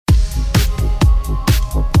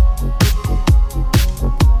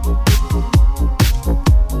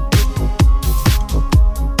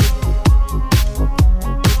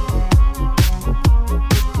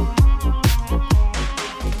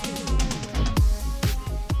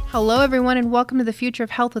Hello, everyone, and welcome to the Future of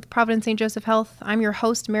Health with Providence St. Joseph Health. I'm your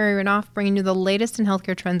host, Mary Renoff, bringing you the latest in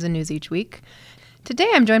healthcare trends and news each week. Today,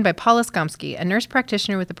 I'm joined by Paula Skomsky, a nurse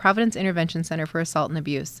practitioner with the Providence Intervention Center for Assault and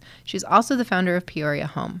Abuse. She's also the founder of Peoria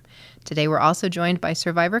Home. Today, we're also joined by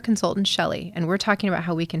survivor consultant Shelley, and we're talking about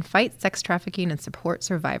how we can fight sex trafficking and support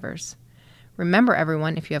survivors. Remember,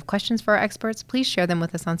 everyone, if you have questions for our experts, please share them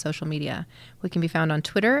with us on social media. We can be found on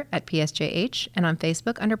Twitter at PSJH and on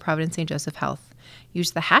Facebook under Providence St. Joseph Health.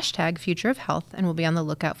 Use the hashtag Future of Health and we'll be on the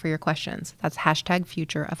lookout for your questions. That's hashtag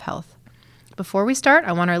Future of Health. Before we start,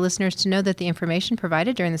 I want our listeners to know that the information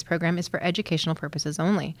provided during this program is for educational purposes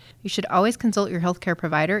only. You should always consult your healthcare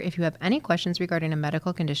provider if you have any questions regarding a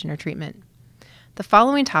medical condition or treatment. The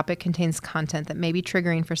following topic contains content that may be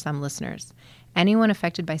triggering for some listeners. Anyone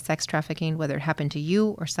affected by sex trafficking, whether it happened to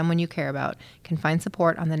you or someone you care about, can find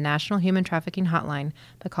support on the National Human Trafficking Hotline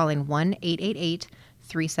by calling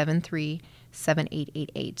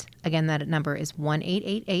 1-888-373-7888. Again, that number is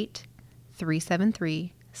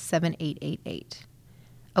 1-888-373-7888.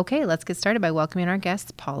 Okay, let's get started by welcoming our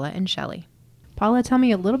guests, Paula and Shelley. Paula, tell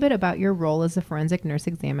me a little bit about your role as a forensic nurse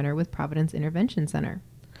examiner with Providence Intervention Center.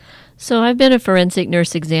 So I've been a forensic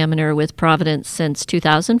nurse examiner with Providence since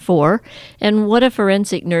 2004, and what a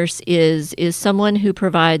forensic nurse is someone who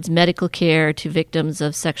provides medical care to victims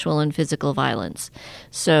of sexual and physical violence.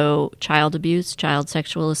 So child abuse, child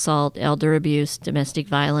sexual assault, elder abuse, domestic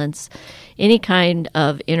violence, any kind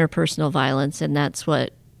of interpersonal violence, and that's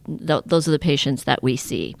what those are the patients that we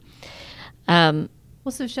see. Well,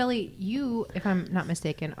 so Shelley, you, if I'm not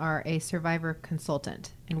mistaken, are a survivor consultant,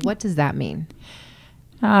 and what does that mean?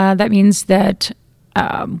 That means that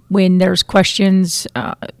when there's questions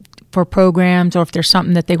for programs or if there's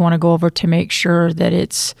something that they want to go over to make sure that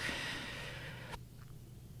it's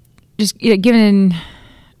just given...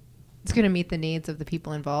 It's going to meet the needs of the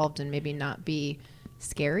people involved and maybe not be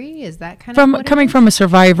scary? Is that kind of what coming from a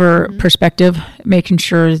survivor perspective, making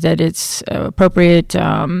sure that it's appropriate,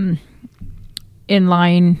 in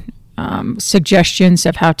line, suggestions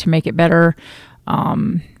of how to make it better.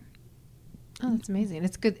 Oh, that's amazing.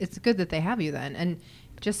 It's good. It's good that they have you then. And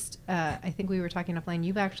just, I think we were talking offline,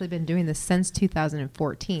 you've actually been doing this since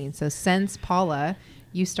 2014. So since, Paula,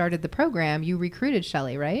 you started the program, you recruited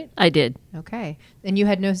Shelley, right? I did. Okay. And you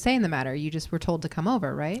had no say in the matter. You just were told to come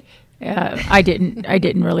over, right? I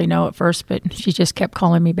didn't really know at first, but she just kept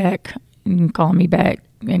calling me back and calling me back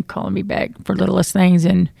and calling me back for littlest things.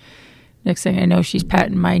 And next thing I know, she's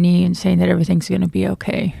patting my knee and saying that everything's going to be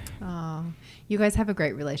okay. You guys have a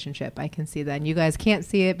great relationship. I can see that. And you guys can't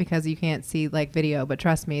see it because you can't see like video, but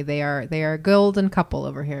trust me, they are a golden couple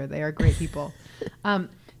over here. They are great people.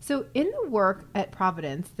 So in the work at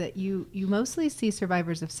Providence that you mostly see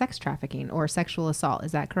survivors of sex trafficking or sexual assault.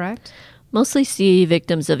 Is that correct? Mostly see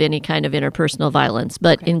victims of any kind of interpersonal violence,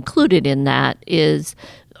 but included in that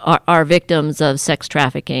are victims of sex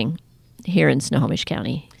trafficking here in Snohomish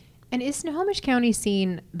County. And is Snohomish County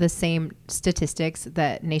seeing the same statistics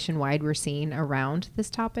that nationwide we're seeing around this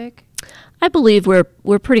topic? I believe we're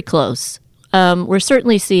pretty close. We're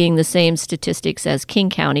certainly seeing the same statistics as King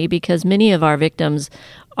County because many of our victims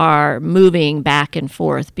are moving back and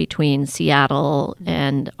forth between Seattle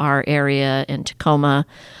and our area and Tacoma,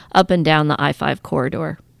 up and down the I-5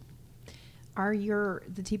 corridor. Are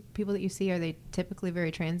the people that you see, are they typically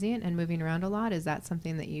very transient and moving around a lot? Is that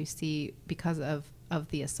something that you see because of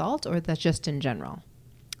the assault, or that's just in general?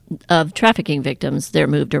 Of trafficking victims, they're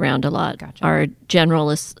moved around a lot. Gotcha. Our general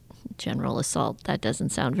assault, that doesn't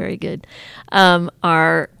sound very good.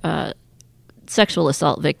 Our sexual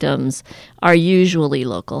assault victims are usually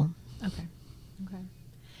local. Okay.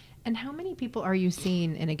 And how many people are you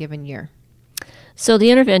seeing in a given year? So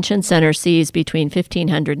the Intervention Center sees between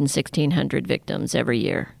 1,500 and 1,600 victims every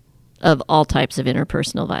year of all types of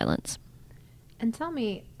interpersonal violence. And tell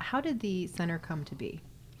me, how did the center come to be?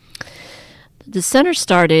 The center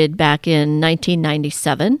started back in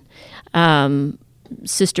 1997.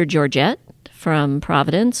 Sister Georgette from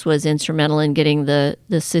Providence was instrumental in getting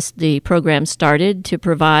the program started to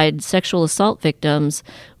provide sexual assault victims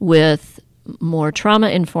with more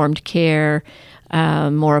trauma-informed care,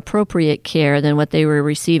 more appropriate care than what they were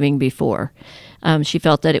receiving before. She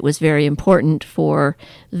felt that it was very important for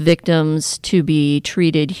victims to be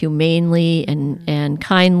treated humanely and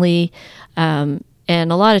kindly, and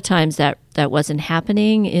a lot of times that wasn't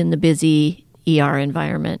happening in the busy ER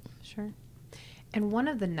environment. Sure. And one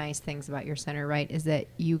of the nice things about your center, right, is that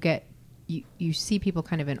you see people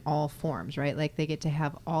kind of in all forms, right? Like they get to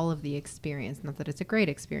have all of the experience. Not that it's a great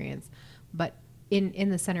experience, but in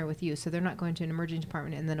the center with you. So they're not going to an emergency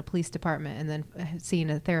department and then a police department and then seeing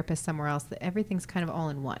a therapist somewhere else. Everything's kind of all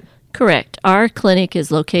in one. Correct. Our clinic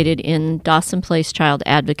is located in Dawson Place Child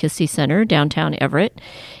Advocacy Center, downtown Everett.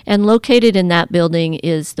 And located in that building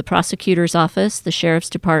is the prosecutor's office, the sheriff's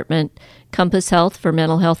department, Compass Health for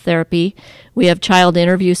mental health therapy. We have child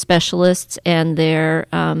interview specialists and their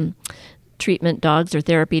treatment dogs or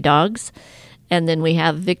therapy dogs. And then we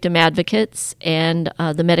have victim advocates and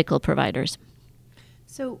the medical providers.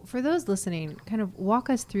 So for those listening, kind of walk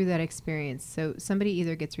us through that experience. So somebody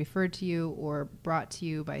either gets referred to you or brought to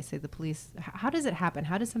you by, say, the police. How does it happen?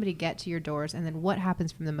 How does somebody get to your doors? And then what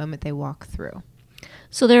happens from the moment they walk through?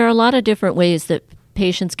 So there are a lot of different ways that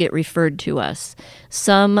patients get referred to us.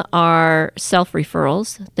 Some are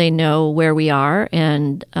self-referrals. They know where we are,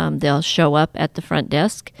 and they'll show up at the front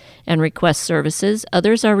desk and request services.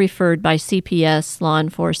 Others are referred by CPS, law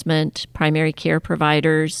enforcement, primary care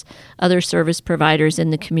providers, other service providers in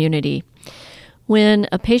the community. When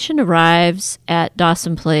a patient arrives at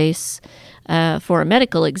Dawson Place for a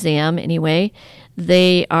medical exam anyway,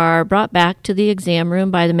 they are brought back to the exam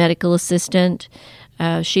room by the medical assistant.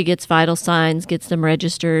 She gets vital signs, gets them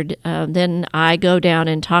registered. Then I go down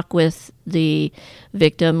and talk with the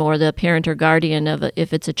victim or the parent or guardian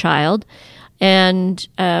if it's a child. And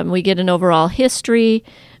we get an overall history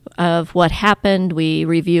of what happened. We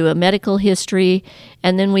review a medical history,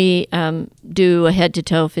 and then we do a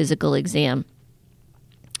head-to-toe physical exam.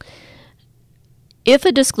 If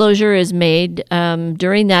a disclosure is made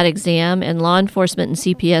during that exam and law enforcement and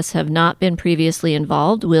CPS have not been previously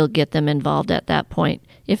involved, we'll get them involved at that point.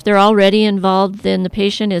 If they're already involved, then the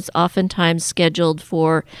patient is oftentimes scheduled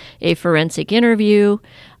for a forensic interview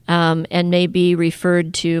and may be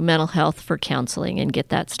referred to mental health for counseling and get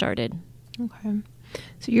that started. Okay.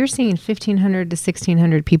 So you're seeing 1,500 to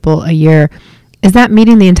 1,600 people a year. Is that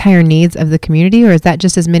meeting the entire needs of the community, or is that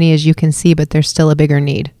just as many as you can see, but there's still a bigger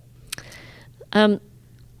need?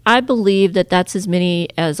 I believe that that's as many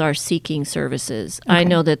as are seeking services. Okay. I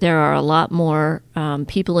know that there are a lot more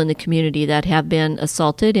people in the community that have been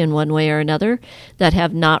assaulted in one way or another that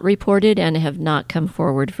have not reported and have not come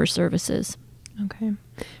forward for services. Okay.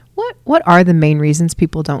 What are the main reasons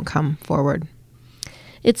people don't come forward?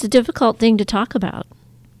 It's a difficult thing to talk about.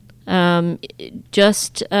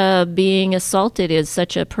 Just being assaulted is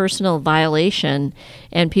such a personal violation,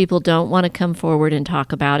 and people don't want to come forward and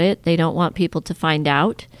talk about it. They don't want people to find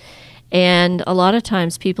out. And a lot of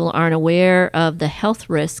times people aren't aware of the health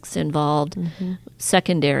risks involved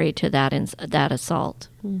secondary to that assault.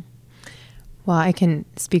 Well, I can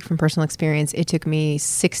speak from personal experience. It took me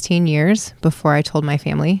 16 years before I told my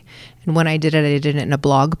family. And when I did it in a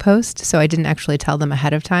blog post. So I didn't actually tell them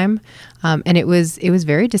ahead of time. And it was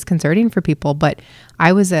very disconcerting for people. But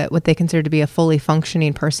I was what they considered to be a fully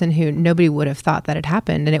functioning person who nobody would have thought that had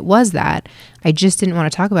happened. And it was that. I just didn't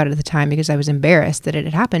want to talk about it at the time because I was embarrassed that it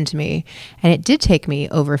had happened to me. And it did take me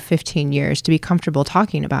over 15 years to be comfortable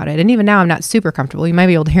talking about it. And even now I'm not super comfortable. You might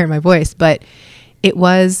be able to hear it in my voice. But it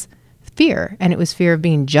was fear, and it was fear of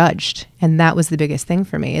being judged, and that was the biggest thing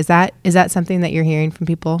for me. Is that something that you're hearing from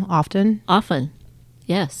people often? Often,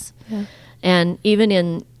 yes. Yeah. And even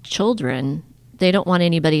in children, they don't want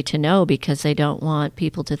anybody to know because they don't want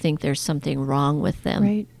people to think there's something wrong with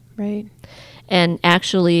them. Right. And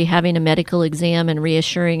actually having a medical exam and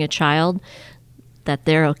reassuring a child that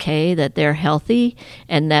they're okay, that they're healthy,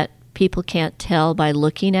 and that people can't tell by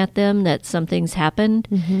looking at them that something's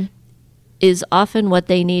happened is often what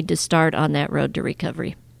they need to start on that road to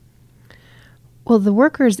recovery. Well, the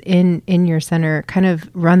workers in your center kind of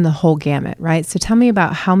run the whole gamut, right? So tell me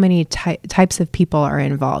about how many types of people are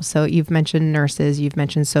involved. So you've mentioned nurses, you've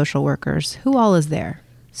mentioned social workers. Who all is there?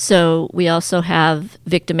 So we also have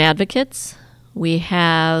victim advocates. We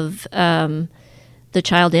have the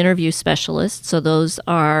child interview specialists. So those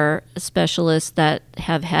are specialists that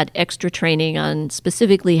have had extra training on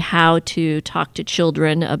specifically how to talk to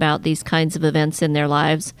children about these kinds of events in their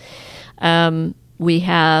lives. We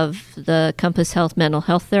have the Compass Health mental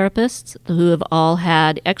health therapists who have all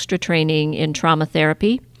had extra training in trauma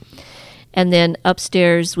therapy. And then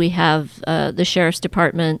upstairs we have the Sheriff's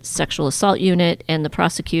Department Sexual Assault Unit and the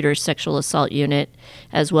Prosecutor's Sexual Assault Unit,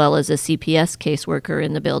 as well as a CPS caseworker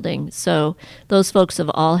in the building. So those folks have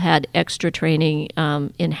all had extra training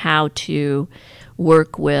in how to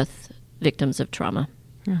work with victims of trauma.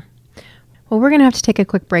 Yeah. Well, we're going to have to take a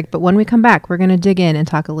quick break, but when we come back, we're going to dig in and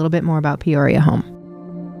talk a little bit more about Peoria Home.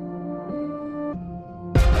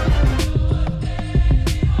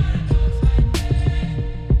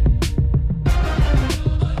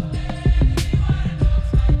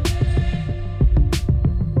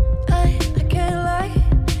 I can't lie,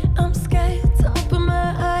 I'm scared to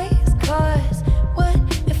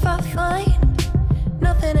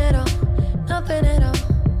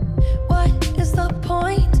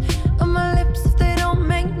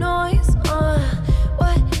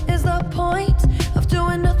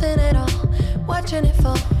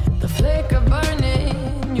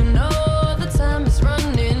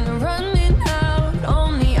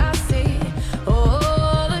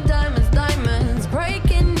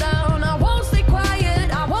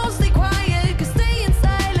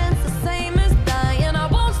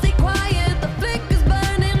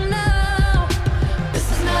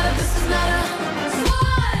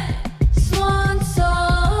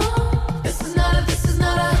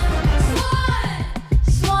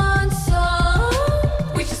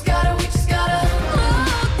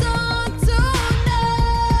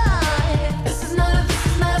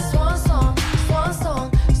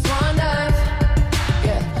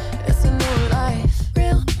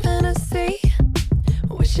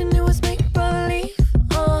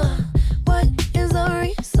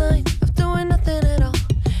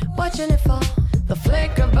watching it fall. The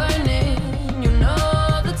flicker burning, you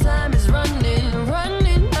know the time is running,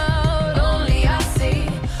 running out. Only I see,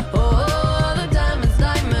 oh, the diamonds,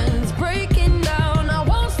 diamonds breaking down. I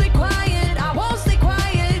won't stay quiet, I won't stay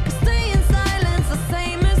quiet, 'cause staying in silence the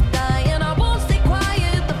same as dying. I won't stay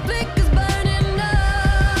quiet, the flicker's burning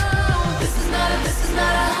down. This is not a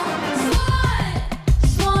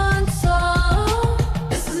swan song.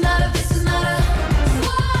 This is not a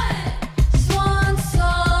swan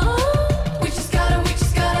song. We just gotta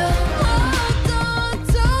hold on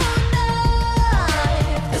tonight.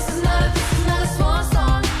 This is not a swan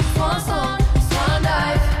song, swan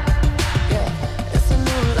dive. Yeah, it's a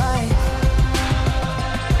new life.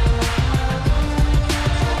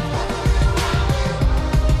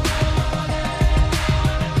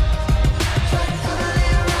 Tread heavily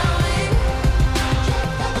around me.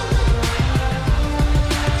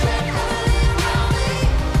 Tread heavily around me.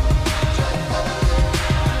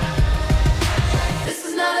 This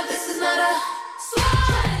is not a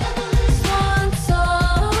swan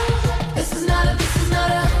song. This is not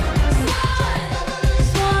a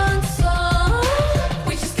swan song.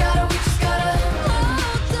 We just gotta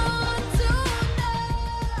hold on tonight.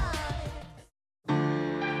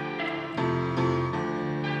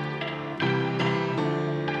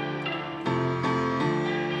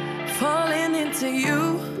 Falling into you,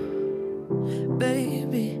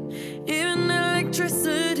 baby. Even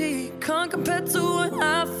electricity can't compare to what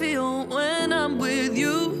I feel when I'm with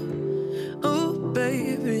you. Oh,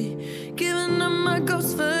 baby, giving up my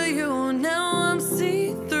ghost for you. Now I'm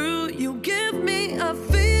see-through. You give me a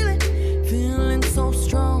feeling so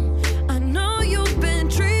strong. I know you've been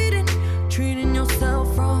treating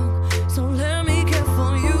yourself wrong. So let me care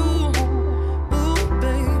for you. Ooh,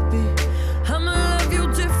 baby, I'ma love you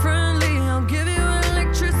differently. I'll give you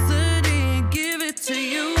electricity, give it to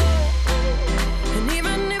you. And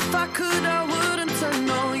even if I could, I wouldn't turn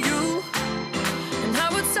on you. And I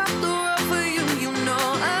would stop the world for you. You know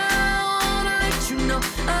I wanna let you know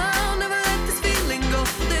I'll never let this feeling go.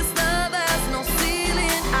 This love has no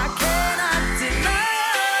ceiling, I cannot deny.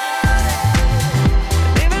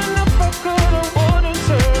 Even if I could, I wouldn't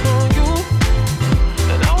turn on you.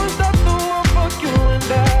 And I would stop the world for you. And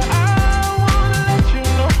I wanna let you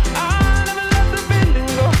know I'll never let the feeling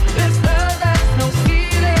go. This love has no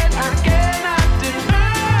ceiling, I cannot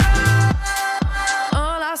deny.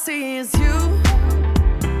 All I see is you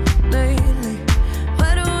lately.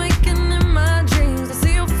 Wide awake and in my dreams, I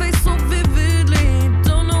see your face so vividly.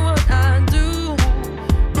 Don't know what I do.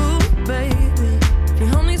 Ooh, baby, if you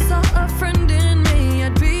only saw a friend in me,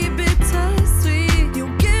 I'd be bittersweet. You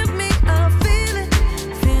give me a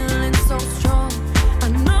feeling so strong. I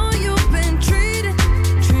know you've been treating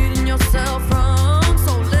yourself wrong.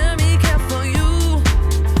 So let me care for you.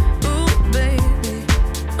 Ooh, baby,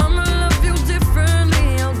 I'ma love you differently.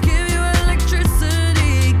 I'll give you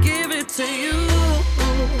electricity, give it to you.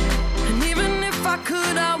 And even if I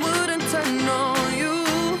could, I wouldn't turn on you.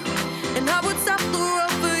 And I would stop the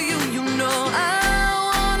world for you. You know I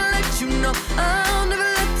wanna let you know I'll never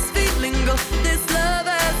let this feeling go. This love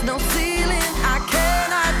has no ceiling, I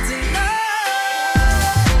cannot deny.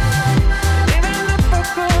 Even if I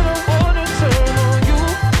could, I wouldn't turn on you.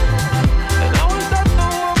 And I would stop the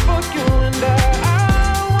world for you. And I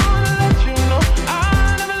wanna let you know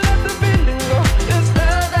I'll never let the feeling go. This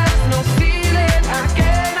love has no ceiling, I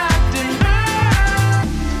cannot deny.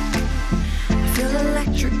 I feel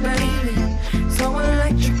electric, baby, so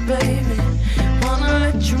electric, baby. Wanna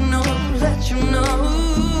let you know.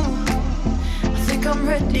 I think I'm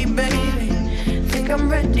ready, baby. Think I'm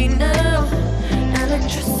ready now.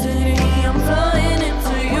 Electricity, I'm flying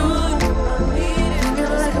into you. Think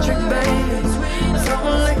electric, baby, so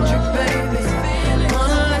electric, baby.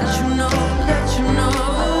 Wanna let you know.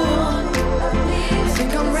 I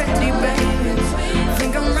think I'm ready, baby.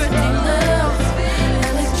 Think I'm ready now.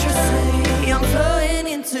 Electricity, I'm flying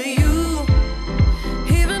into you.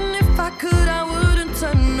 Even if I could, I wouldn't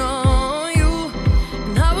turn on you.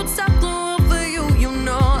 And I would stop the world for you. You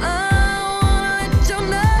know I wanna let you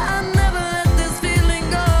know.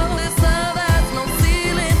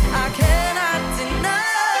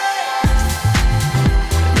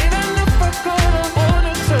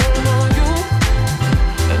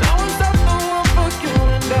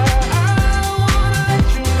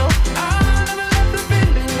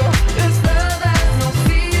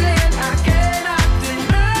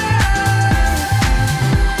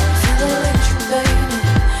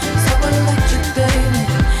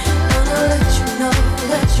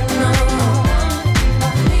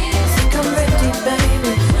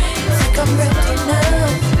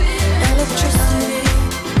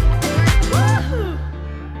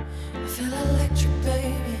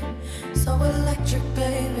 electric,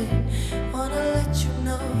 baby. Wanna let you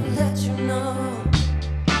know, let you know.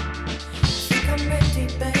 Think I'm ready,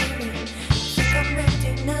 baby. Think I'm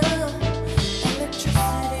ready now.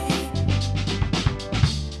 Electricity.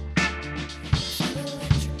 So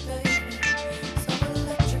electric, baby. So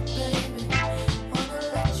electric, baby. Wanna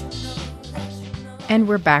let you know, let you know. And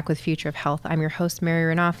we're back with Future of Health. I'm your host,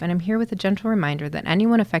 Mary Renoff, and I'm here with a gentle reminder that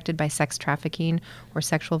anyone affected by sex trafficking or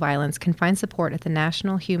sexual violence can find support at the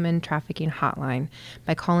National Human Trafficking Hotline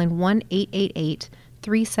by calling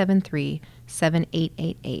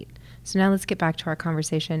 1-888-373-7888. So now let's get back to our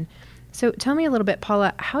conversation. So tell me a little bit,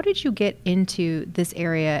 Paula, how did you get into this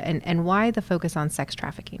area and why the focus on sex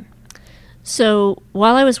trafficking? So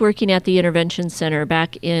while I was working at the Intervention Center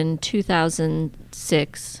back in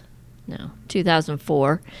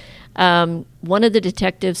 2004, one of the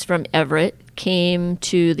detectives from Everett came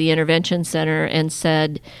to the Intervention Center and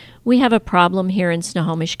said, "We have a problem here in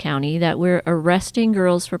Snohomish County that we're arresting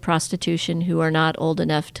girls for prostitution who are not old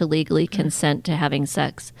enough to legally consent to having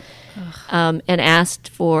sex," and asked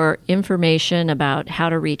for information about how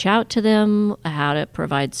to reach out to them, how to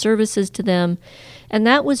provide services to them. And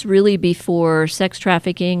that was really before sex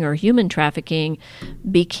trafficking or human trafficking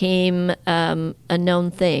became a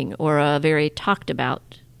known thing or a very talked about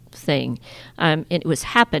thing. It was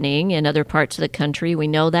happening in other parts of the country. We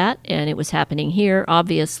know that, and it was happening here,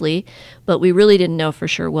 obviously, but we really didn't know for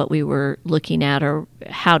sure what we were looking at or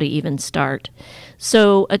how to even start.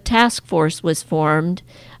 So a task force was formed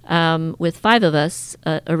with 5 of us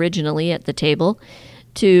originally at the table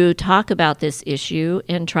to talk about this issue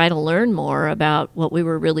and try to learn more about what we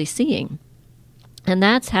were really seeing. And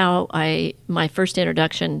that's how my first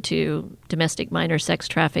introduction to domestic minor sex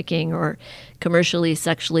trafficking or commercially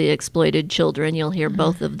sexually exploited children, you'll hear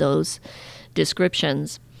both of those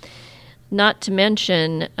descriptions, not to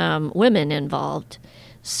mention women involved.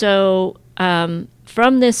 So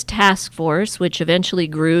from this task force, which eventually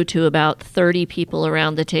grew to about 30 people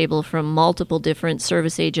around the table from multiple different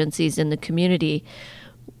service agencies in the community,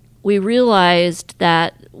 we realized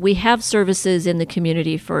that we have services in the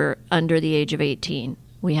community for under the age of 18.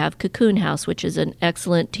 We have Cocoon House, which is an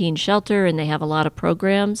excellent teen shelter, and they have a lot of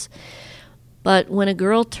programs. But when a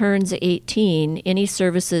girl turns 18, any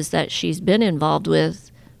services that she's been involved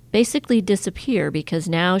with basically disappear because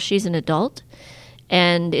now she's an adult,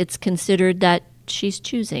 and it's considered that she's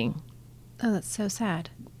choosing Oh, that's so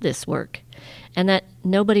sad. this work, and that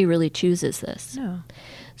nobody really chooses this. No.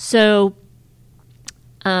 So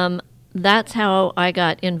that's how I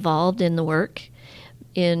got involved in the work.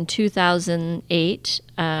 In 2008,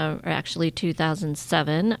 or actually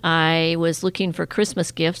 2007, I was looking for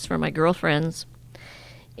Christmas gifts for my girlfriends.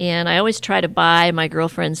 And I always try to buy my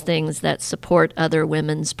girlfriends things that support other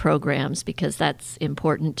women's programs because that's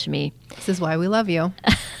important to me. This is why we love you.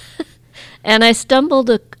 And I stumbled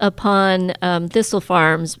upon Thistle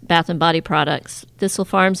Farms Bath and Body Products. Thistle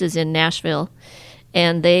Farms is in Nashville,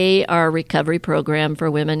 and they are a recovery program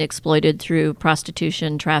for women exploited through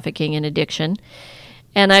prostitution, trafficking, and addiction.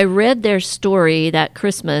 And I read their story that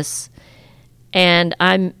Christmas, and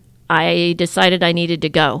I decided I needed to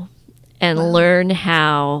go and learn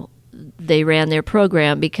how they ran their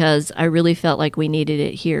program because I really felt like we needed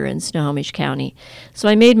it here in Snohomish County. So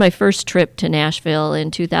I made my first trip to Nashville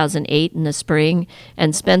in 2008 in the spring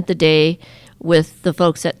and spent the day with the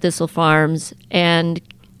folks at Thistle Farms, and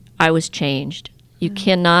I was changed. You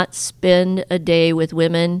cannot spend a day with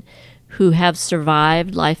women who have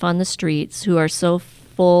survived life on the streets, who are so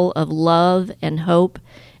full of love and hope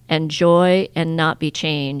and joy and not be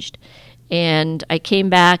changed. And I came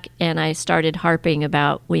back and I started harping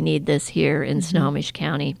about we need this here in Snohomish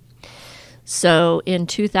County. So in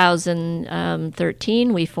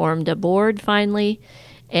 2013, we formed a board finally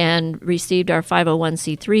and received our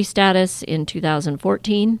 501c3 status in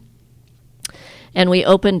 2014. And we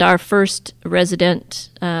opened our first resident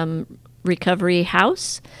recovery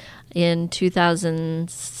house in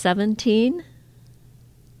 2017,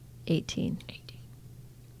 18.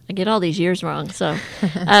 I get all these years wrong. So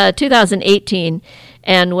 2018,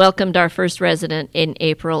 and welcomed our first resident in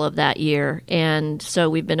April of that year. And so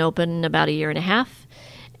we've been open about a year and a half,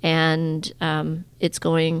 and it's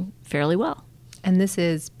going fairly well. And this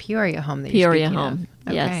is Peoria Home that Peoria you're speaking Home,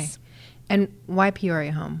 of. yes. And why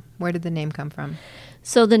Peoria Home? Where did the name come from?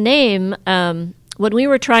 So the name, when we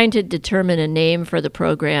were trying to determine a name for the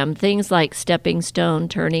program, things like Stepping Stone,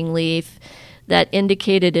 Turning Leaf, that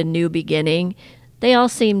indicated a new beginning, they all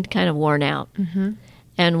seemed kind of worn out.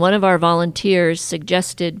 And one of our volunteers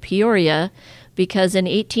suggested Peoria because in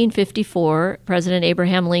 1854, President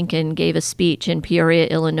Abraham Lincoln gave a speech in Peoria,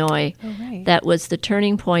 Illinois. Oh, right. That was the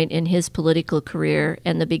turning point in his political career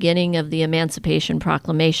and the beginning of the Emancipation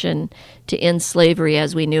Proclamation to end slavery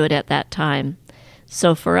as we knew it at that time.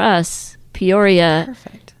 So for us, Peoria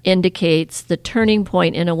Perfect. indicates the turning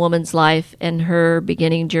point in a woman's life and her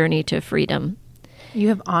beginning journey to freedom. You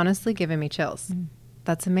have honestly given me chills.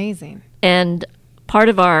 That's amazing. And part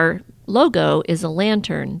of our logo is a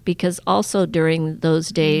lantern, because also during those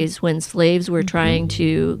days when slaves were trying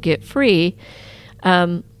to get free,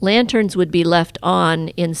 lanterns would be left on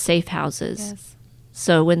in safe houses. Yes.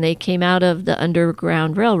 So when they came out of the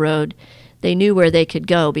Underground Railroad, they knew where they could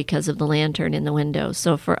go because of the lantern in the window.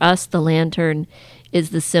 So for us, the lantern is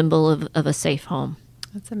the symbol of a safe home.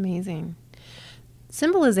 That's amazing.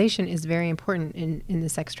 Symbolization is very important in the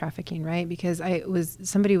sex trafficking, right? Because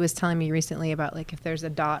somebody was telling me recently about, like, if there's a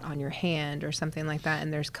dot on your hand or something like that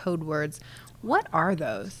and there's code words. What are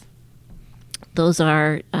those? Those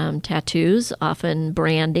are tattoos, often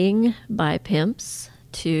branding by pimps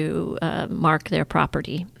to mark their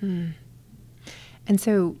property. And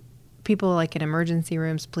so people like in emergency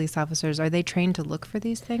rooms, police officers, are they trained to look for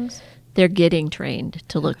these things? They're getting trained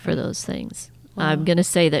to look for those things. I'm going to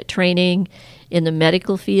say that training in the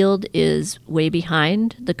medical field is way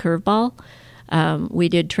behind the curveball. We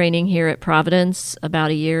did training here at Providence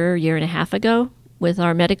about a year and a half ago with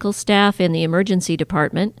our medical staff in the emergency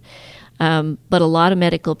department. But a lot of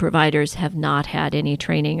medical providers have not had any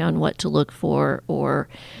training on what to look for, or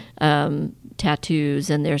tattoos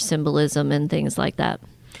and their symbolism and things like that.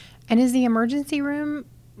 And is the emergency room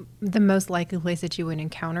the most likely place that you would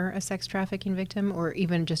encounter a sex trafficking victim, or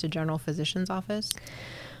even just a general physician's office?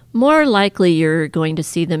 More likely you're going to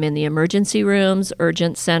see them in the emergency rooms,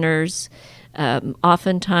 urgent centers,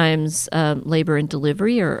 oftentimes labor and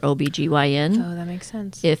delivery or OBGYN. Oh, that makes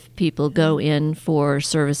sense. If people go in for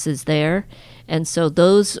services there. And so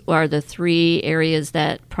those are the three areas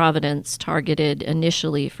that Providence targeted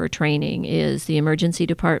initially for training, is the emergency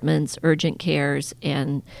departments, urgent cares,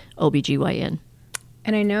 and OBGYN.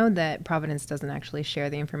 And I know that Providence doesn't actually share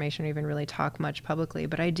the information or even really talk much publicly,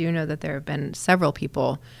 but I do know that there have been several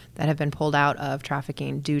people that have been pulled out of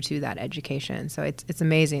trafficking due to that education. So it's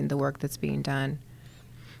amazing the work that's being done.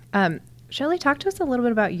 Shelley, talk to us a little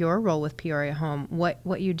bit about your role with Peoria Home,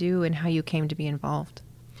 what you do and how you came to be involved.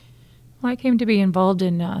 Well, I came to be involved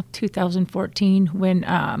in 2014 when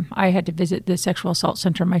I had to visit the sexual assault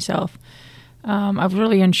center myself. I was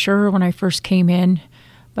really unsure when I first came in,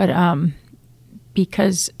 but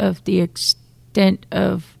because of the extent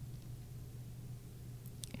of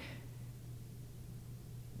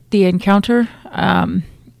the encounter, I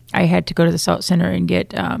had to go to the assault center and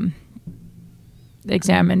get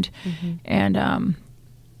examined. And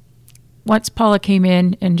once Paula came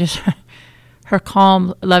in and just her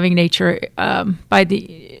calm, loving nature,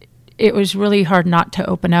 it was really hard not to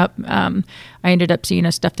open up. I ended up seeing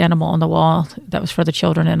a stuffed animal on the wall that was for the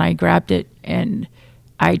children, and I grabbed it and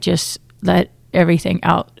I just let everything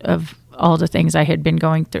out of all the things I had been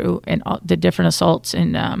going through and all the different assaults,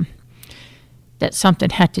 and that something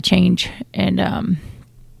had to change. And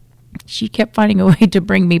she kept finding a way to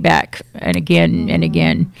bring me back, and again and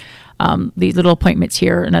again. These little appointments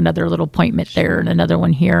here and another little appointment there and another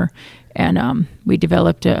one here. And we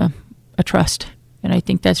developed a trust. And I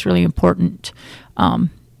think that's really important,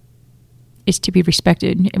 is to be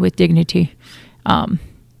respected with dignity.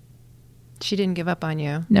 She didn't give up on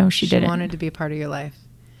you. No, she didn't. She wanted to be a part of your life.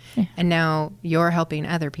 Yeah. And now you're helping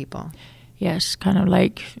other people. Yes, kind of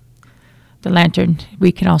like the lantern.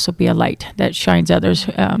 We can also be a light that shines others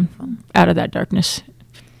out of that darkness.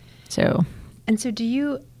 So. And so do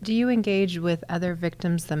you engage with other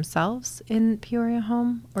victims themselves in Peoria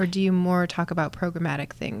Home, or do you more talk about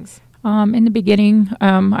programmatic things? In the beginning,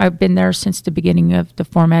 I've been there since the beginning of the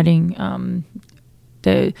formatting,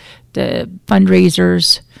 the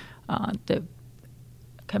fundraisers, the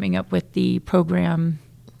coming up with the program.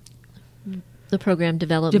 The program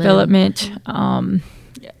development.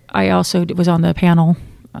 I also was on the panel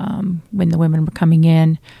when the women were coming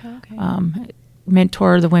in,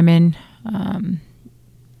 mentor the women.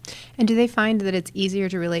 And do they find that it's easier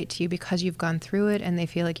to relate to you because you've gone through it and they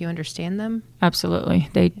feel like you understand them? Absolutely.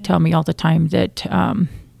 They tell me all the time that, and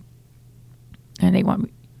they want me,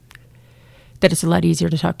 that it's a lot easier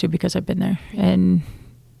to talk to because I've been there. And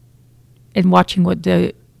watching what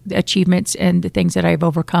the achievements and the things that I've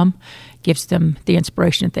overcome gives them the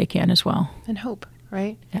inspiration that they can as well. And hope,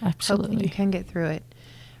 right? Yeah, absolutely. Hope that you can get through it.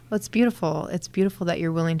 Well, it's beautiful. It's beautiful that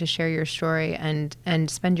you're willing to share your story and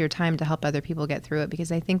spend your time to help other people get through it,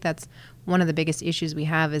 because I think that's one of the biggest issues we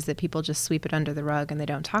have, is that people just sweep it under the rug and they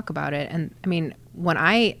don't talk about it. And I mean, when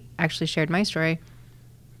I actually shared my story,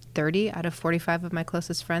 30 out of 45 of my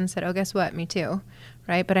closest friends said, "Oh, guess what? Me too."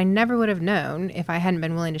 Right? But I never would have known if I hadn't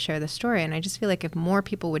been willing to share the story. And I just feel like if more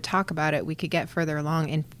people would talk about it, we could get further along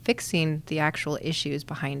in fixing the actual issues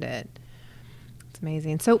behind it.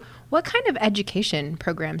 Amazing. So what kind of education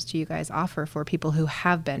programs do you guys offer for people who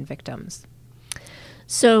have been victims?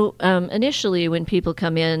 So initially when people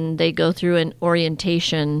come in, they go through an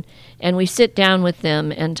orientation, and we sit down with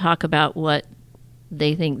them and talk about what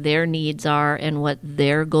they think their needs are and what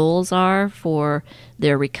their goals are for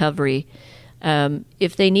their recovery.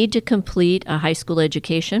 If they need to complete a high school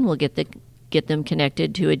education, we'll get them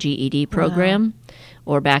connected to a GED program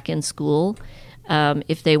or back in school.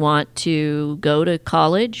 If they want to go to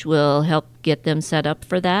college, we'll help get them set up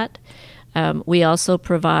for that. We also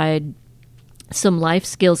provide some life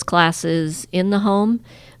skills classes in the home,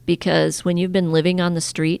 because when you've been living on the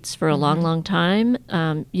streets for a long, long time,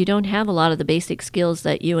 you don't have a lot of the basic skills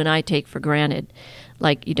that you and I take for granted.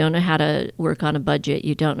 Like, you don't know how to work on a budget.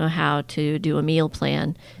 You don't know how to do a meal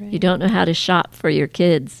plan. Right. You don't know how to shop for your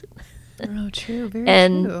kids. Oh, true. Very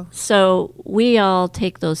And true. so we all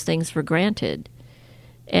take those things for granted.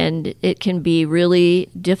 And it can be really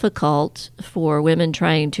difficult for women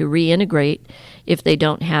trying to reintegrate if they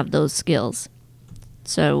don't have those skills.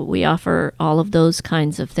 So we offer all of those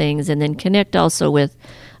kinds of things, and then connect also with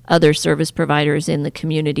other service providers in the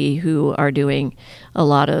community who are doing a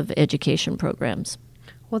lot of education programs.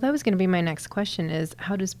 Well, that was going to be my next question, is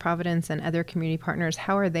how does Providence and other community partners,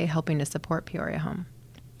 how are they helping to support Peoria Home?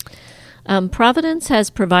 Providence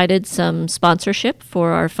has provided some sponsorship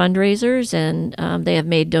for our fundraisers, and they have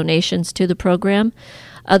made donations to the program.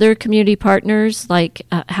 Other community partners like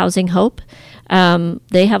Housing Hope,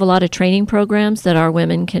 they have a lot of training programs that our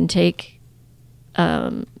women can take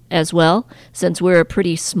as well. Since we're a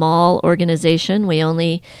pretty small organization, we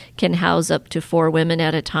only can house up to 4 women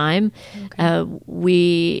at a time. Okay.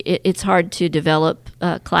 It's hard to develop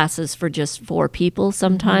classes for just 4 people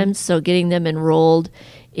sometimes, so getting them enrolled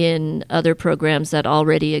in other programs that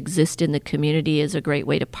already exist in the community is a great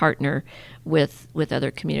way to partner with other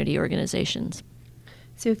community organizations.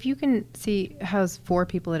 So if you can house 4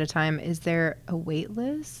 people at a time, is there a wait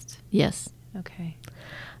list? Yes. Okay.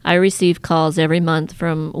 I receive calls every month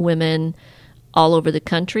from women all over the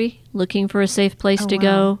country looking for a safe place to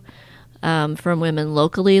go, from women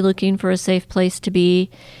locally looking for a safe place to be.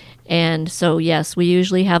 And so, yes, we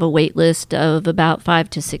usually have a wait list of about 5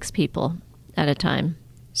 to 6 people at a time.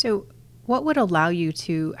 So what would allow you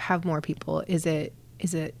to have more people? Is it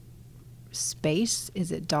space? Is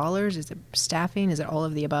it dollars? Is it staffing? Is it all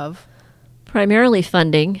of the above? Primarily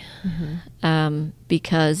funding,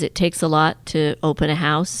 because it takes a lot to open a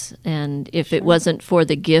house. And if it wasn't for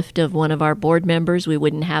the gift of one of our board members, we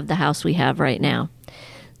wouldn't have the house we have right now.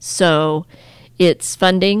 So it's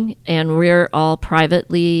funding, and we're all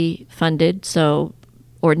privately funded. So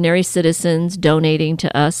ordinary citizens donating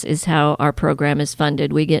to us is how our program is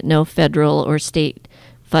funded. We get no federal or state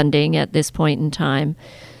funding at this point in time.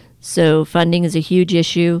 So funding is a huge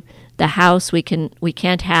issue. The house we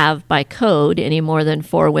can't have by code any more than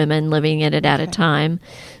 4 women living in it at a time.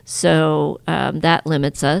 So that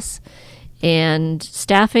limits us. And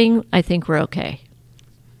staffing, I think we're okay.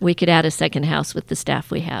 We could add a second house with the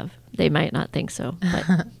staff we have. They might not think so.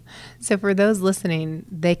 But So for those listening,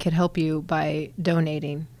 they could help you by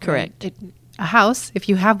donating. Correct. A house, if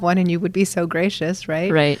you have one, and you would be so gracious,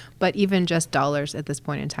 right? Right. But even just dollars at this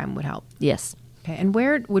point in time would help. yes, Okay. And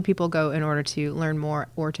where would people go in order to learn more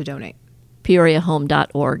or to donate?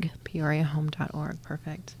 PeoriaHome.org. PeoriaHome.org.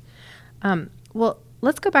 Perfect. Well,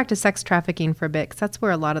 let's go back to sex trafficking for a bit, because that's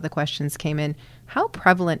where a lot of the questions came in. How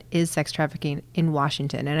prevalent is sex trafficking in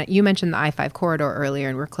Washington? And you mentioned the I-5 corridor earlier,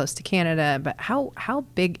 and we're close to Canada, but how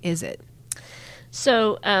big is it?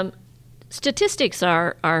 So statistics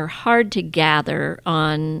are hard to gather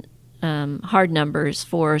on hard numbers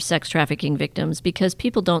for sex trafficking victims because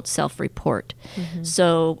people don't self-report.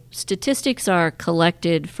 So statistics are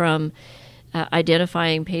collected from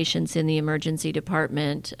identifying patients in the emergency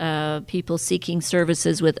department, people seeking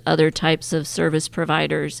services with other types of service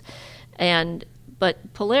providers.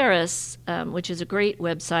 But Polaris, which is a great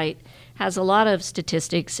website, has a lot of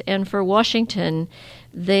statistics. And for Washington,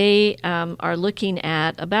 they are looking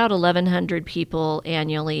at about 1,100 people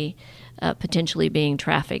annually potentially being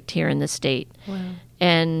trafficked here in the state. Wow.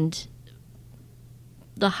 And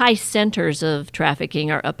the high centers of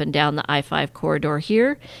trafficking are up and down the I-5 corridor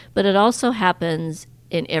here, but it also happens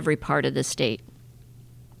in every part of the state.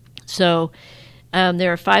 So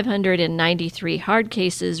there are 593 hard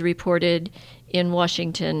cases reported in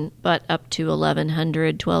Washington, but up to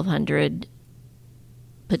 1,200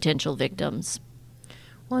 potential victims.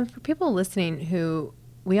 Well, and for people listening who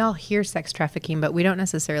we all hear sex trafficking, but we don't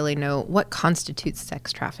necessarily know what constitutes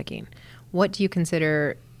sex trafficking. What do you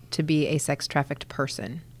consider to be a sex trafficked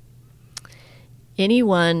person?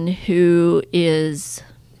 Anyone who is,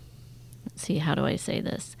 let's see, how do I say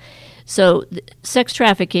this? So sex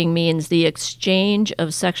trafficking means the exchange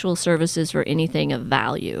of sexual services for anything of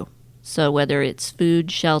value. So whether it's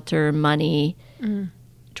food, shelter, money,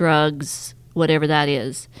 drugs, whatever that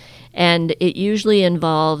is. And it usually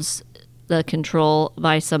involves the control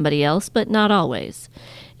by somebody else, but not always.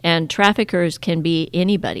 And traffickers can be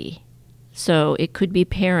anybody. So it could be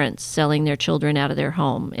parents selling their children out of their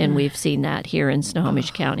home, and we've seen that here in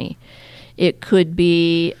Snohomish County. It could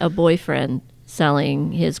be a boyfriend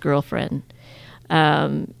selling his girlfriend.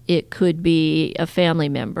 It could be a family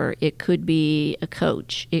member. It could be a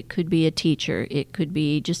coach. It could be a teacher. It could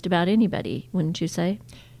be just about anybody, wouldn't you say?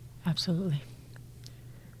 Absolutely.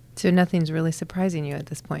 So nothing's really surprising you at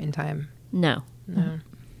this point in time? No. No.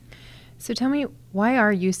 So tell me, why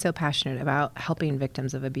are you so passionate about helping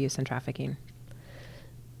victims of abuse and trafficking?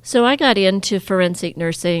 So I got into forensic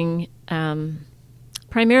nursing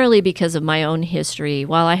primarily because of my own history.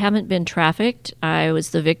 While I haven't been trafficked, I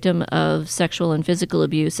was the victim of sexual and physical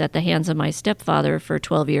abuse at the hands of my stepfather for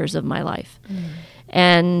 12 years of my life.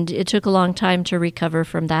 And it took a long time to recover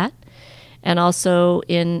from that. And also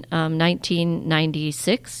in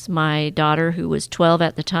 1996, my daughter, who was 12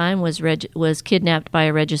 at the time, was kidnapped by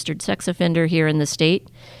a registered sex offender here in the state.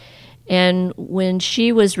 And when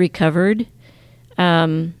she was recovered,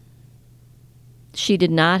 she did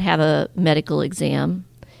not have a medical exam.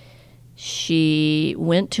 She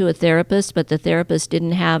went to a therapist, but the therapist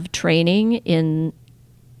didn't have training in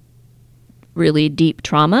really deep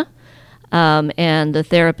trauma. And the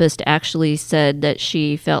therapist actually said that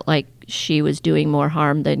she felt like she was doing more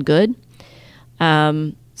harm than good.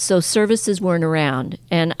 So services weren't around.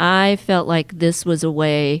 And I felt like this was a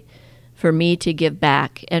way for me to give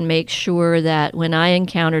back and make sure that when I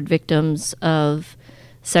encountered victims of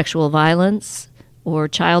sexual violence or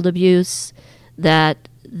child abuse, that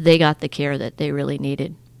they got the care that they really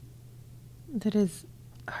needed. That is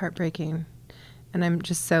heartbreaking. And I'm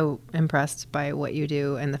just so impressed by what you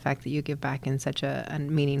do and the fact that you give back in such a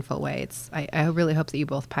meaningful way. I really hope that you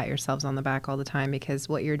both pat yourselves on the back all the time, because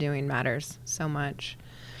what you're doing matters so much.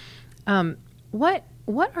 What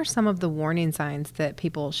are some of the warning signs that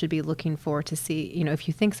people should be looking for to see, if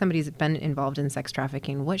you think somebody's been involved in sex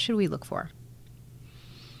trafficking, what should we look for?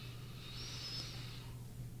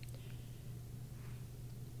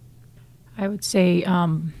 I would say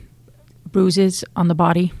bruises on the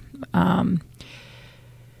body.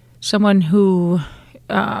 Someone who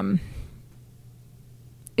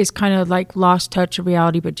is kind of like lost touch of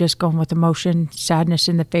reality, but just going with emotion, sadness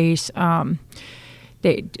in the face,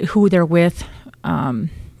 who they're with,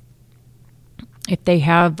 if they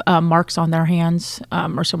have marks on their hands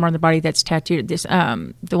or somewhere on the body that's tattooed.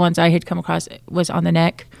 The ones I had come across was on the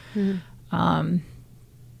neck. Mm-hmm.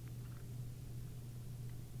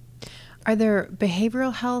 Are there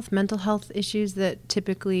behavioral health, mental health issues that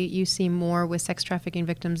typically you see more with sex trafficking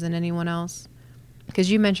victims than anyone else?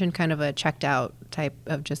 Because you mentioned kind of a checked out type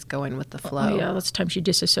of just going with the flow. Oh, yeah, lots of times you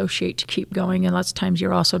disassociate to keep going, and lots of times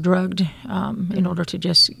you're also drugged in order to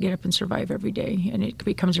just get up and survive every day. And it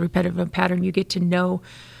becomes a repetitive pattern. You get to know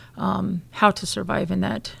how to survive in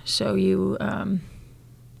that. So you'll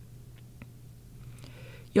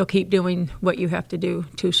keep doing what you have to do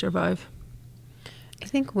to survive. I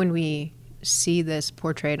think when we see this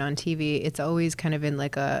portrayed on TV, it's always kind of in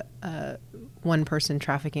like a one person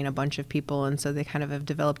trafficking a bunch of people, and so they kind of have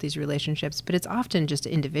developed these relationships. But it's often just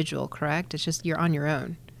individual, correct? It's just you're on your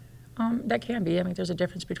own. That can be. I mean, there's a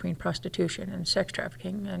difference between prostitution and sex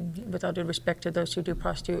trafficking, and with all due respect to those who do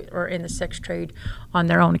prostitute or in the sex trade on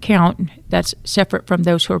their own account, that's separate from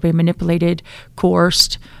those who are being manipulated,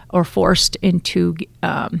 coerced, or forced into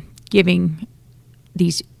giving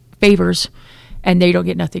these favors, and they don't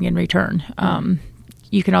get nothing in return.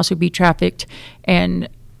 You can also be trafficked and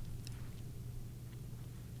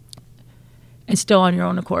still on your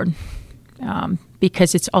own accord,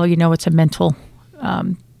 because it's all it's a mental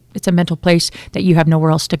place that you have nowhere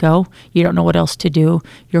else to go. You don't know what else to do.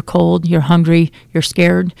 You're cold, you're hungry, you're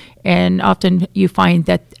scared, and often you find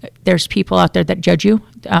that there's people out there that judge you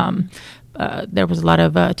there was a lot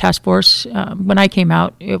of task force. When I came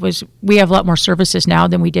out, we have a lot more services now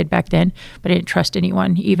than we did back then, but I didn't trust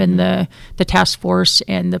anyone. Even the task force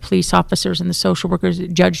and the police officers and the social workers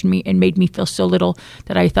judged me and made me feel so little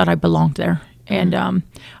that I thought I belonged there. And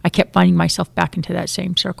I kept finding myself back into that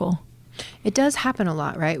same circle. It does happen a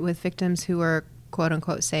lot, right, with victims who are quote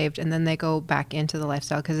unquote saved, and then they go back into the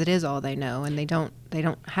lifestyle because it is all they know, and they don't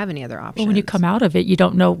have any other options. Well, when you come out of it, you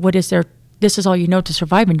don't know what is there. This is all you know to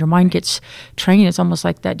survive, and your mind gets trained. It's almost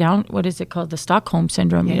like that what is it called? The Stockholm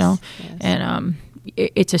syndrome, Yes, you know? yes. And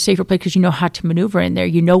it's a safer place because you know how to maneuver in there.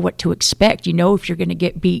 You know what to expect. You know if you're going to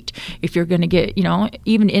get beat, if you're going to get,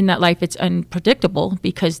 even in that life, it's unpredictable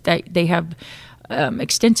because they have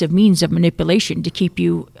extensive means of manipulation to keep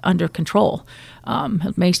you under control.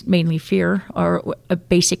 Mainly fear or a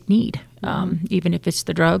basic need, even if it's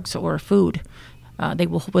the drugs or food. They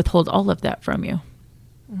will withhold all of that from you.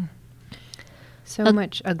 So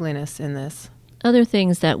much ugliness in this. Other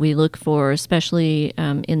things that we look for, especially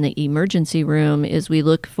in the emergency room, is we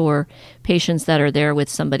look for patients that are there with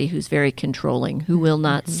somebody who's very controlling, who will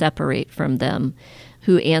not separate from them,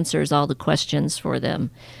 who answers all the questions for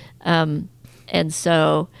them. And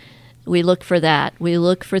so we look for that. We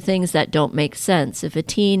look for things that don't make sense. If a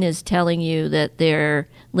teen is telling you that they're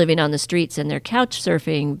living on the streets and they're couch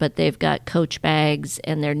surfing, but they've got Coach bags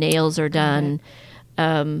and their nails are done,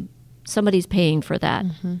 somebody's paying for that.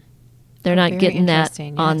 They're not Very getting that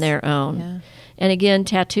interesting, on yes. their own. Yeah. And again,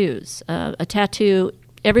 tattoos. A tattoo,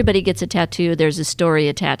 everybody gets a tattoo. There's a story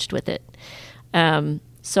attached with it.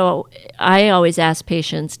 So I always ask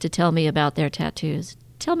patients to tell me about their tattoos.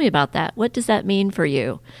 Tell me about that. What does that mean for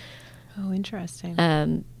you? Oh,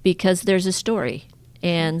 interesting. Because there's a story.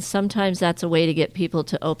 And sometimes that's a way to get people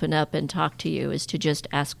to open up and talk to you, is to just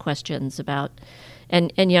ask questions about.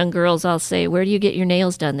 And young girls, I'll say, where do you get your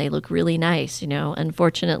nails done? They look really nice,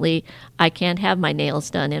 Unfortunately, I can't have my nails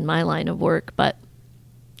done in my line of work, but,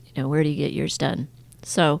 where do you get yours done?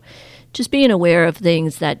 So just being aware of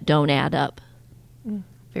things that don't add up.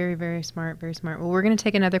 Very, very smart, very smart. Well, we're going to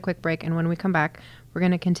take another quick break, and when we come back, we're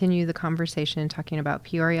going to continue the conversation talking about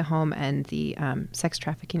Peoria Home and the sex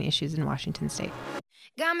trafficking issues in Washington State.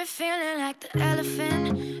 Got me feeling like the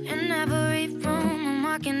elephant in every room I'm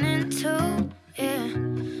walking into. Yeah,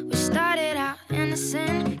 we started out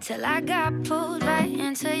innocent till I got pulled right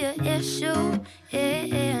into your issue.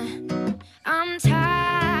 Yeah, I'm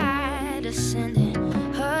tired of sending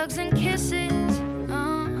hugs and kisses.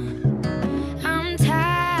 I'm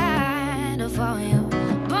tired of all your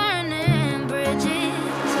burning bridges.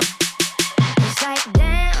 It's like,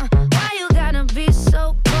 damn, why you gotta be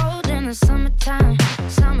so cold in the summertime?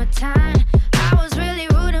 Summertime, I was really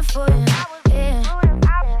rooting for you. Yeah,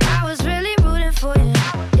 I was really rooting for you.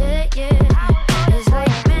 Yeah, yeah. It's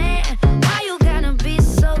like, man, why you gotta be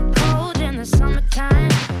so cold in the summertime?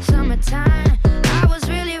 Summertime, I was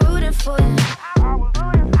really rooting for you.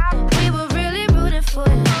 We were really rooting for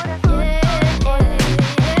you.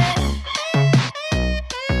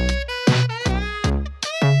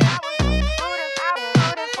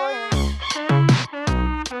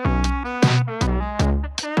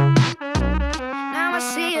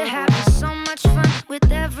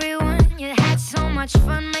 Much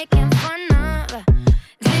fun making fun of.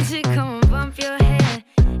 Did you come and bump your head?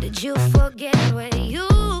 Did you forget where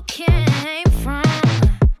you came from?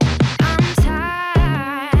 I'm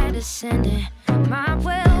tired of sending my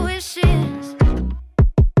well wishes.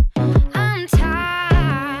 I'm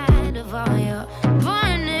tired of all your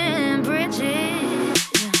burning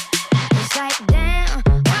bridges. It's like, damn,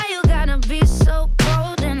 why you gotta be so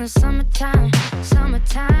cold in the summertime?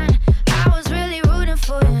 Summertime, I was really rooting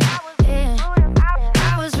for you.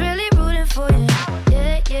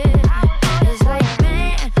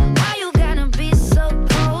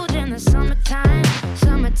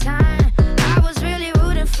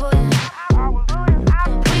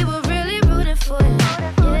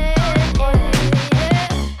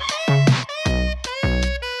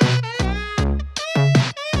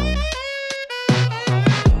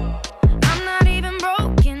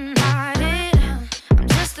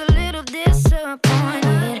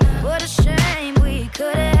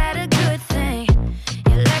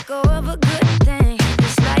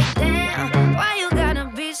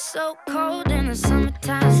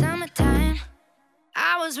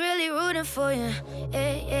 For you,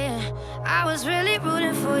 yeah, yeah. I was really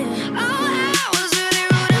rooting for you. Oh, I was really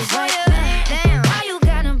rooting for you. Damn, why you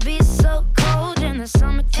gotta be so cold in the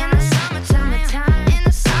summertime? In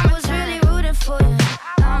the summertime, I was really rooting for you.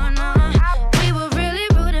 Oh no, we were really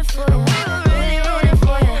rooting for you. We were really rooting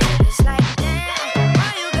for you. It's like, damn,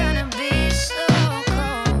 why you gotta be so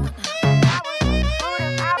cold?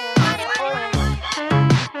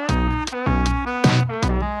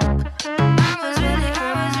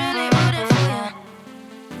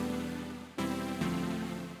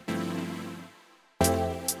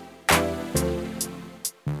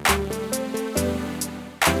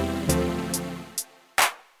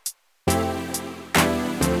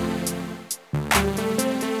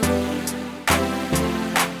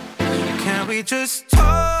 Can we just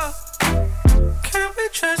talk? Can we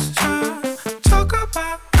just talk? Talk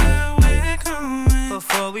about where we're going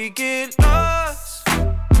before we get lost.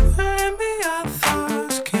 Let me our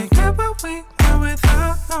thoughts. Can't get what we want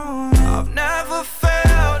without knowing. I've never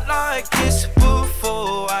felt like this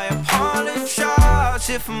before. I apologize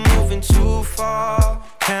if I'm moving too far.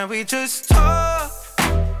 Can we just talk?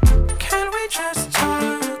 Can we just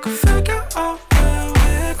talk? Figure out where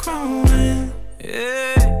we're growing.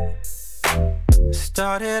 Yeah.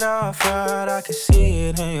 Started off right, I can see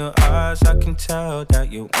it in your eyes. I can tell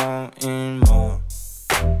that you wanting more.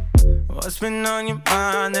 What's been on your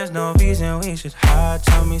mind? There's no reason we should hide.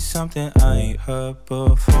 Tell me something I ain't heard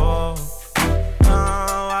before. Oh,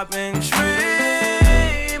 I've been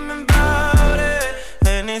dreaming about it,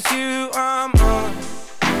 and it's you I'm on.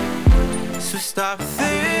 So stop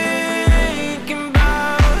thinking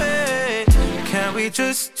about it. Can we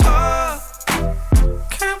just talk?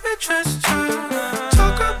 Can we just talk?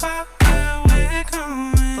 Talk about where we're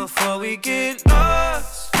going before we get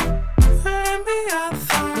lost. Let me our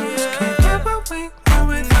thoughts. Can't get what we want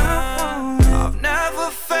without knowing. I've never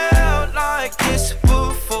felt like this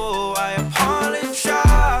before. I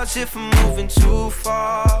apologize if I'm moving too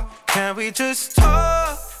far. Can we just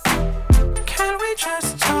talk? Can we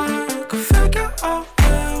just talk? Figure out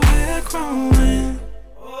where we're growing.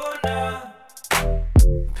 Oh, nah.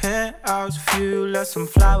 Penthouse view, left some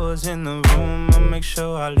flowers in the room. I'll make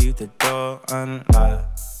sure I leave the door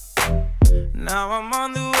unlocked. Now I'm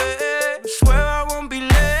on the way, swear I won't be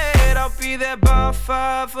late. I'll be there by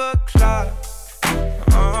 5 o'clock.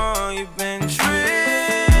 Oh, you've been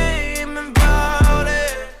dreaming about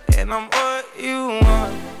it, and I'm what you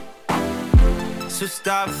want. So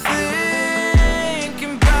stop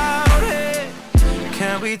thinking about it.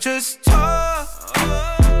 Can we just talk?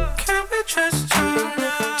 Can we just talk?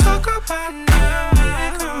 Talk about where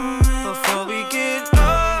we're going before we get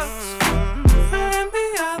lost. Let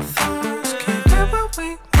me our thoughts. Can't get what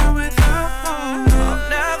we want without knowing. I've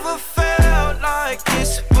never felt like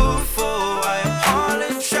this before. I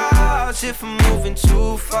apologize if I'm moving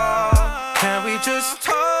too far. Can we just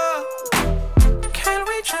talk? Can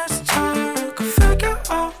we just talk? Figure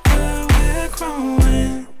out where we're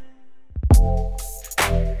growing.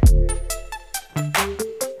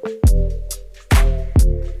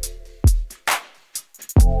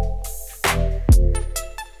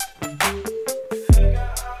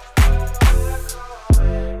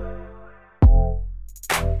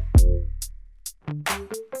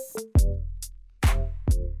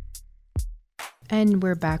 And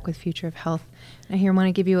we're back with Future of Health. I here want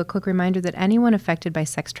to give you a quick reminder that anyone affected by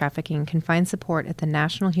sex trafficking can find support at the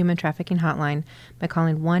National Human Trafficking Hotline by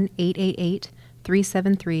calling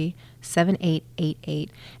 1-888-373-7888.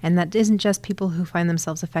 And that isn't just people who find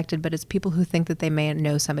themselves affected, but it's people who think that they may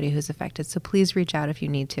know somebody who's affected. So please reach out if you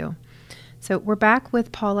need to. So we're back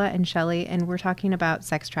with Paula and Shelley, and we're talking about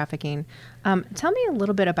sex trafficking. Tell me a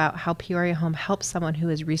little bit about how Peoria Home helps someone who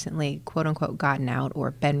has recently, quote unquote, gotten out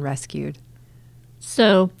or been rescued.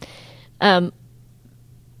 So,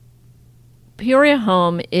 Peoria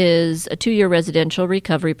Home is a 2-year residential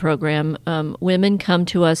recovery program. Women come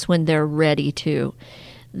to us when they're ready to.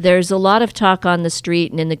 There's a lot of talk on the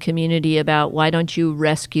street and in the community about why don't you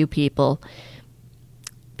rescue people.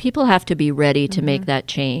 People have to be ready to make that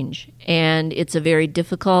change, and it's a very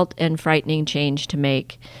difficult and frightening change to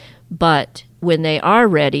make. But when they are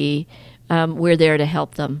ready, we're there to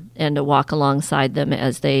help them and to walk alongside them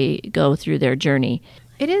as they go through their journey.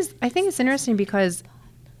 It is. I think it's interesting because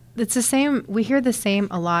it's the same. We hear the same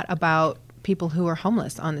a lot about people who are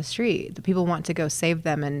homeless on the street. The people want to go save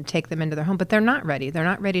them and take them into their home, but they're not ready. They're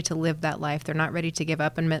not ready to live that life. They're not ready to give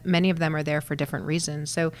up, and many of them are there for different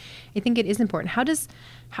reasons. So I think it is important. How does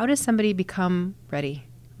somebody become ready?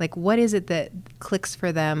 Like, what is it that clicks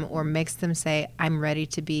for them or makes them say, I'm ready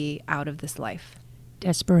to be out of this life?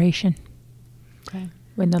 Desperation. Okay.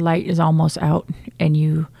 When the light is almost out and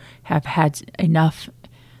you have had enough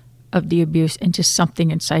of the abuse and just something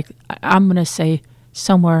inside, I'm going to say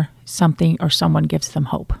somewhere, something or someone gives them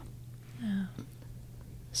hope.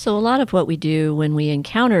 So a lot of what we do when we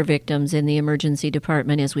encounter victims in the emergency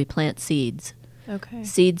department is we plant seeds, Okay.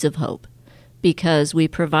 seeds of hope, because we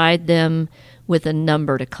provide them with a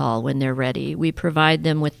number to call when they're ready. We provide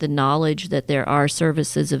them with the knowledge that there are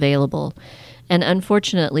services available. And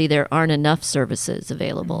unfortunately, there aren't enough services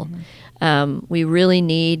available. We really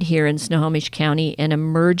need here in Snohomish County an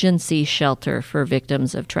emergency shelter for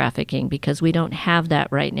victims of trafficking because we don't have that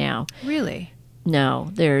right now. Really?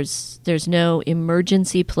 No, there's no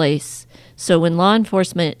emergency place. So when law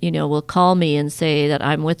enforcement, will call me and say that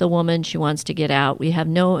I'm with a woman, she wants to get out, we have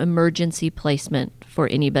no emergency placement for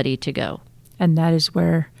anybody to go. And that is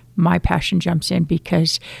where my passion jumps in,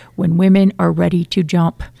 because when women are ready to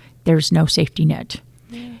jump, there's no safety net.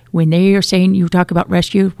 When they are saying, you talk about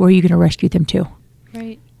rescue, where are you going to rescue them to?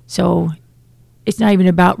 Right. So it's not even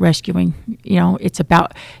about rescuing, it's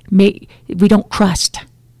about, we don't trust.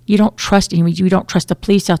 You don't trust anyone. You don't trust the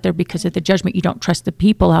police out there because of the judgment. You don't trust the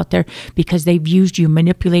people out there because they've used you,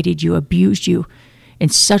 manipulated you, abused you in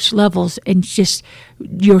such levels, and just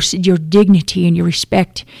your dignity and your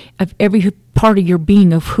respect of every part of your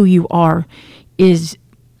being, of who you are, is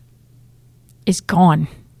gone.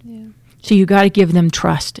 Yeah. So you got to give them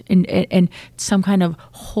trust and some kind of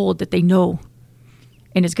hold that they know.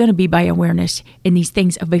 And it's going to be by awareness and these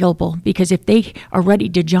things available, because if they are ready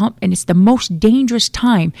to jump, and it's the most dangerous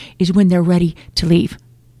time is when they're ready to leave.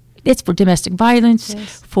 It's for domestic violence,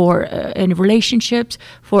 Yes. for in relationships,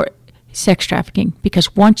 for sex trafficking,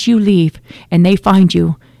 because once you leave and they find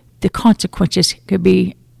you, the consequences could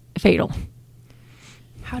be fatal.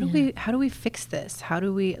 How do we fix this? How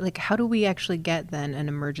do we actually get then an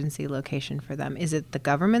emergency location for them? Is it the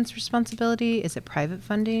government's responsibility? Is it private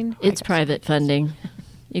funding? It's private funding.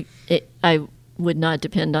 I would not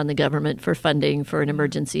depend on the government for funding for an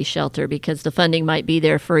emergency shelter, because the funding might be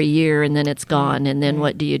there for a year and then it's gone, and then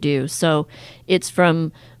what do you do? So it's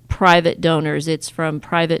from private donors, it's from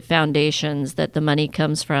private foundations that the money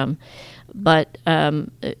comes from. But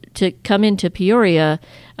to come into Peoria,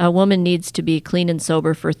 a woman needs to be clean and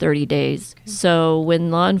sober for 30 days. Okay. So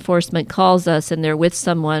when law enforcement calls us and they're with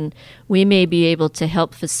someone, we may be able to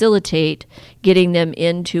help facilitate getting them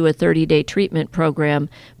into a 30-day treatment program.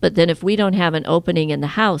 But then if we don't have an opening in the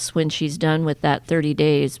house when she's done with that 30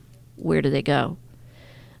 days, where do they go?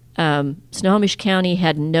 Snohomish County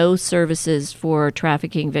had no services for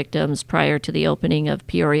trafficking victims prior to the opening of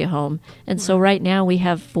Peoria Home. And so right now we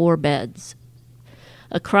have 4 beds.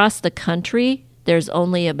 Across the country, there's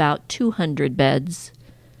only about 200 beds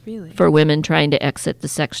for women trying to exit the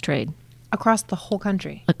sex trade. Across the whole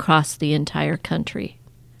country? Across the entire country.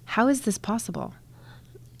 How is this possible?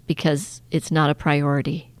 Because it's not a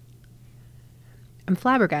priority. I'm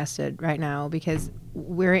flabbergasted right now, because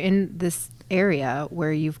we're in this area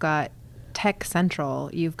where you've got Tech Central,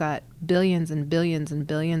 you've got billions and billions and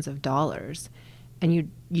billions of dollars, and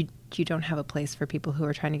you don't have a place for people who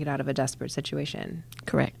are trying to get out of a desperate situation.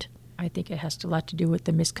 Correct. I think it has a lot to do with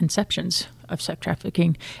the misconceptions of sex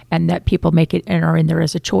trafficking, and that people make it and are in there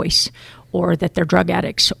as a choice, or that they're drug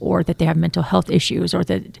addicts, or that they have mental health issues, or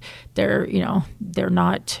that they're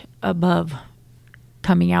not above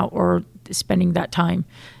coming out or spending that time,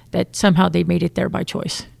 that somehow they made it there by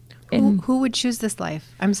choice. Who would choose this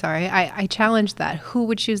life? I'm sorry, I challenged that. Who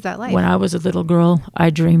would choose that life? When I was a little girl, I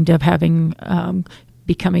dreamed of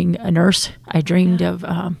becoming a nurse. I dreamed of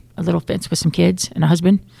a little fence with some kids and a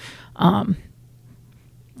husband.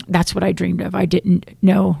 That's what I dreamed of. I didn't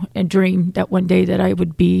know and dream that one day that I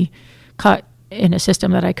would be caught in a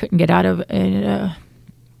system that I couldn't get out of, and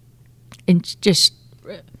just,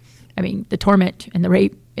 I mean, the torment and the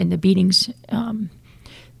rape and the beatings,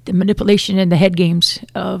 the manipulation and the head games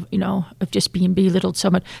of just being belittled so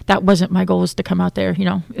much. That wasn't my goal, was to come out there.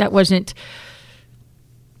 That wasn't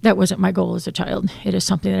my goal as a child. It is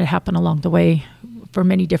something that happened along the way for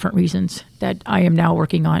many different reasons that I am now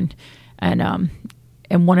working on.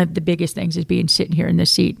 And one of the biggest things is sitting here in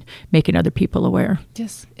this seat, making other people aware.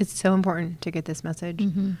 Yes, it's so important to get this message.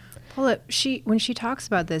 Mm-hmm. Paula, when she talks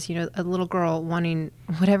about this, a little girl wanting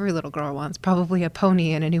what every little girl wants, probably a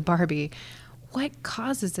pony and a new Barbie. What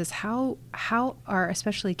causes this? How are,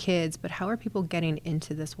 especially kids, but how are people getting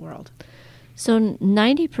into this world? So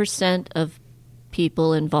 90% of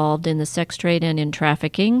people involved in the sex trade and in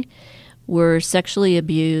trafficking were sexually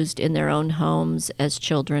abused in their own homes as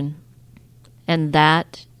children. And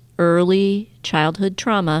that early childhood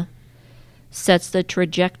trauma sets the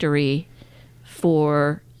trajectory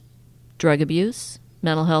for drug abuse,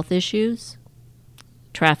 mental health issues,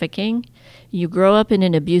 trafficking. You grow up in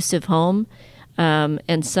an abusive home,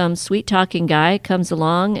 and some sweet-talking guy comes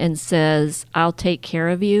along and says, I'll take care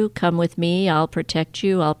of you, come with me, I'll protect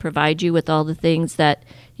you, I'll provide you with all the things that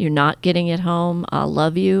you're not getting at home, I'll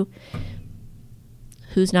love you.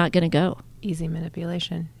 Who's not going to go? Easy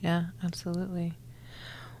manipulation. Yeah, absolutely.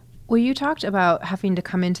 Well, you talked about having to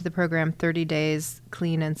come into the program 30 days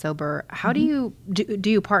clean and sober. How do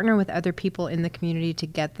you partner with other people in the community to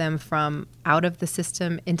get them from out of the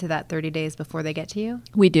system into that 30 days before they get to you?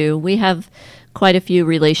 We do. We have quite a few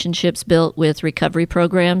relationships built with recovery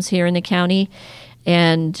programs here in the county.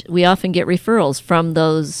 And we often get referrals from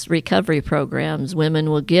those recovery programs.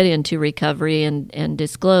 Women will get into recovery and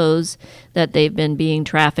disclose that they've been being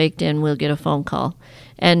trafficked, and we'll get a phone call.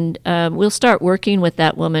 And we'll start working with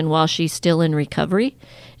that woman while she's still in recovery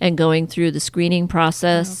and going through the screening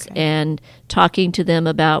process and talking to them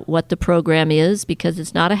about what the program is, because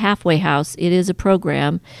it's not a halfway house. It is a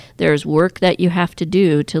program. There's work that you have to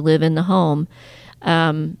do to live in the home.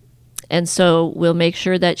 And so we'll make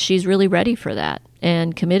sure that she's really ready for that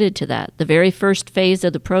and committed to that. The very first phase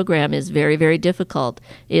of the program is very, very difficult.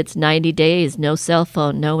 It's 90 days, no cell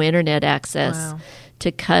phone, no internet access,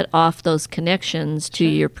 to cut off those connections to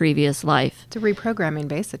your previous life. It's a reprogramming,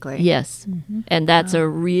 basically. Yes. And that's a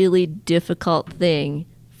really difficult thing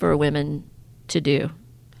for women to do.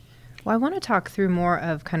 Well, I want to talk through more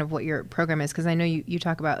of kind of what your program is, because I know you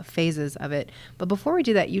talk about phases of it. But before we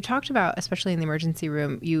do that, you talked about, especially in the emergency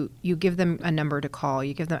room, you give them a number to call.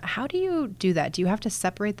 You give them. How do you do that? Do you have to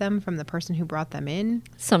separate them from the person who brought them in?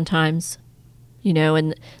 Sometimes,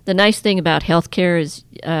 and the nice thing about healthcare is,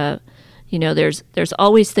 there's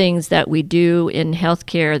always things that we do in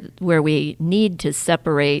healthcare where we need to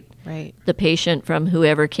separate the patient from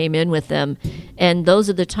whoever came in with them. And those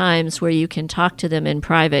are the times where you can talk to them in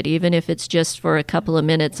private, even if it's just for a couple of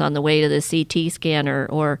minutes on the way to the CT scanner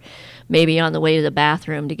or maybe on the way to the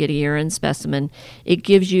bathroom to get a urine specimen. It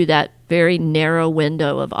gives you that very narrow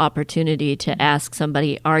window of opportunity to ask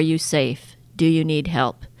somebody, are you safe? Do you need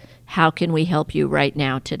help? How can we help you right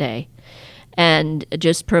now today? And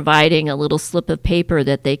just providing a little slip of paper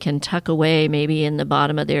that they can tuck away maybe in the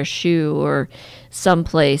bottom of their shoe or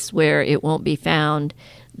someplace where it won't be found.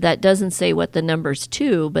 That doesn't say what the number's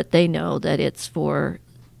to, but they know that it's for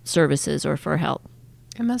services or for help.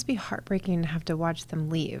 It must be heartbreaking to have to watch them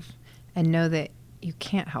leave and know that you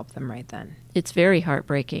can't help them right then. It's very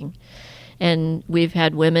heartbreaking. And we've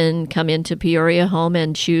had women come into Peoria Home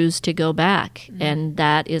and choose to go back, and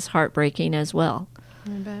that is heartbreaking as well. I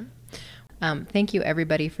bet. Thank you,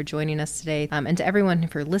 everybody, for joining us today, and to everyone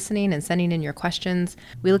for listening and sending in your questions.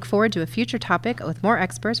 We look forward to a future topic with more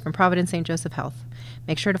experts from Providence St. Joseph Health.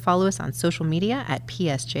 Make sure to follow us on social media at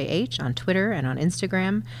PSJH on Twitter and on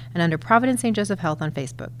Instagram, and under Providence St. Joseph Health on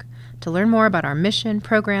Facebook. To learn more about our mission,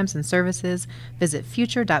 programs, and services, visit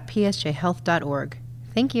future.psjhealth.org.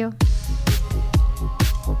 Thank you.